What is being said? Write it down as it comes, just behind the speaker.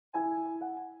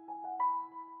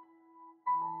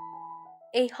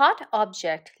A hot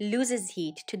object loses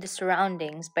heat to the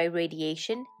surroundings by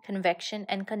radiation, convection,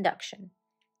 and conduction.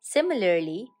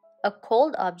 Similarly, a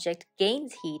cold object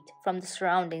gains heat from the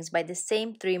surroundings by the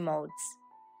same three modes.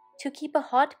 To keep a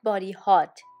hot body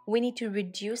hot, we need to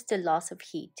reduce the loss of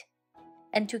heat.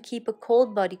 And to keep a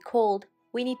cold body cold,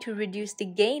 we need to reduce the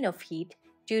gain of heat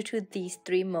due to these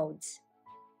three modes.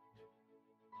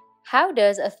 How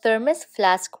does a thermos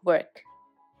flask work?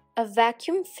 A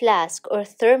vacuum flask or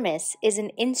thermos is an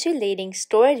insulating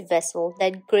storage vessel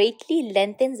that greatly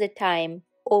lengthens the time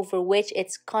over which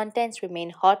its contents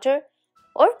remain hotter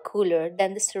or cooler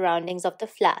than the surroundings of the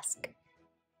flask.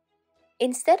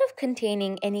 Instead of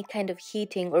containing any kind of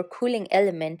heating or cooling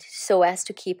element so as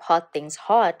to keep hot things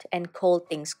hot and cold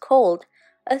things cold,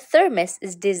 a thermos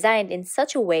is designed in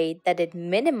such a way that it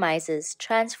minimizes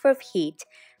transfer of heat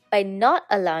by not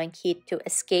allowing heat to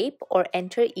escape or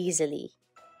enter easily.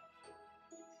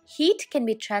 Heat can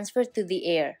be transferred through the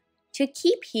air. To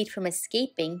keep heat from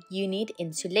escaping, you need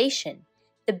insulation.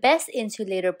 The best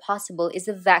insulator possible is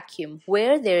a vacuum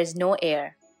where there is no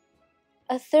air.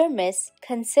 A thermos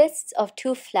consists of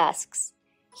two flasks.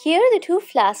 Here the two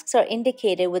flasks are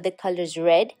indicated with the colors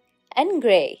red and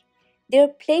gray. They are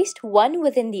placed one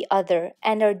within the other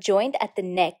and are joined at the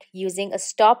neck using a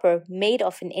stopper made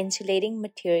of an insulating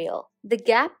material. The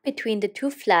gap between the two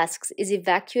flasks is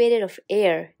evacuated of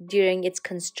air during its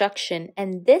construction,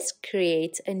 and this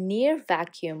creates a near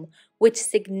vacuum which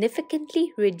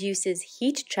significantly reduces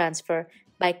heat transfer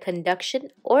by conduction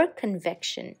or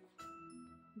convection.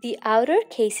 The outer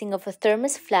casing of a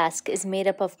thermos flask is made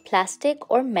up of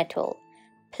plastic or metal.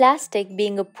 Plastic,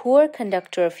 being a poor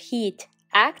conductor of heat,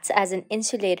 acts as an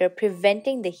insulator,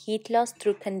 preventing the heat loss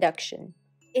through conduction.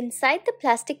 Inside the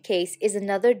plastic case is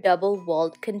another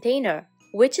double-walled container,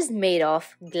 which is made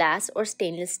of glass or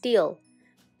stainless steel.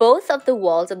 Both of the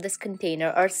walls of this container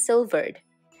are silvered.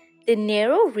 The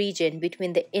narrow region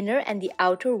between the inner and the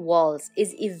outer walls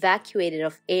is evacuated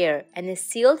of air and is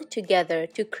sealed together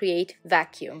to create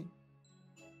vacuum.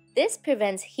 This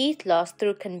prevents heat loss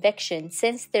through convection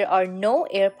since there are no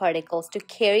air particles to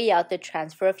carry out the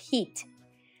transfer of heat.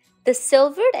 The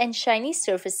silvered and shiny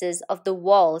surfaces of the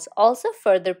walls also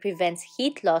further prevents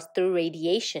heat loss through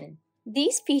radiation.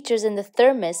 These features in the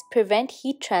thermos prevent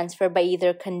heat transfer by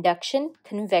either conduction,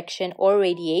 convection, or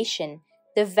radiation.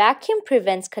 The vacuum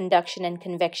prevents conduction and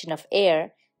convection of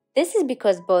air. This is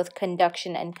because both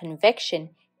conduction and convection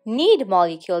need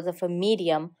molecules of a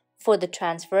medium for the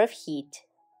transfer of heat.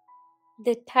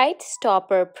 The tight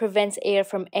stopper prevents air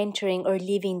from entering or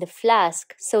leaving the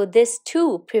flask, so this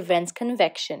too prevents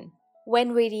convection.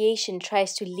 When radiation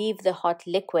tries to leave the hot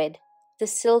liquid, the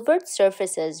silvered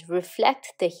surfaces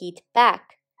reflect the heat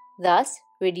back, thus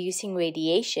reducing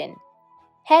radiation.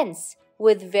 Hence,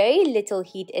 with very little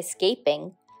heat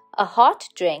escaping, a hot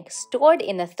drink stored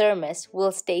in a thermos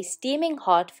will stay steaming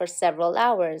hot for several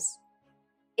hours.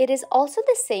 It is also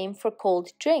the same for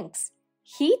cold drinks.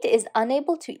 Heat is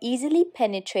unable to easily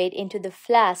penetrate into the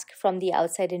flask from the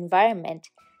outside environment.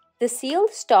 The sealed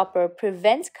stopper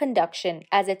prevents conduction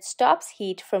as it stops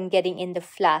heat from getting in the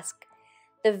flask.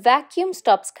 The vacuum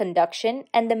stops conduction,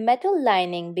 and the metal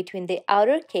lining between the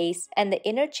outer case and the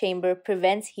inner chamber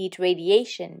prevents heat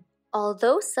radiation.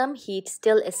 Although some heat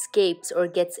still escapes or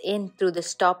gets in through the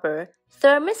stopper,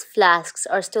 thermos flasks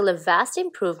are still a vast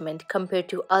improvement compared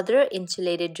to other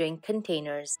insulated drink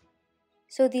containers.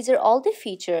 So these are all the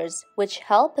features which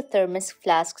help a thermos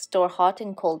flask store hot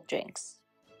and cold drinks.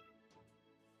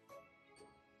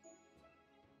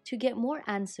 To get more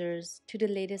answers to the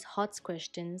latest HOTS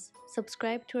questions,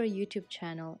 subscribe to our YouTube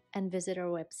channel and visit our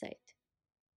website.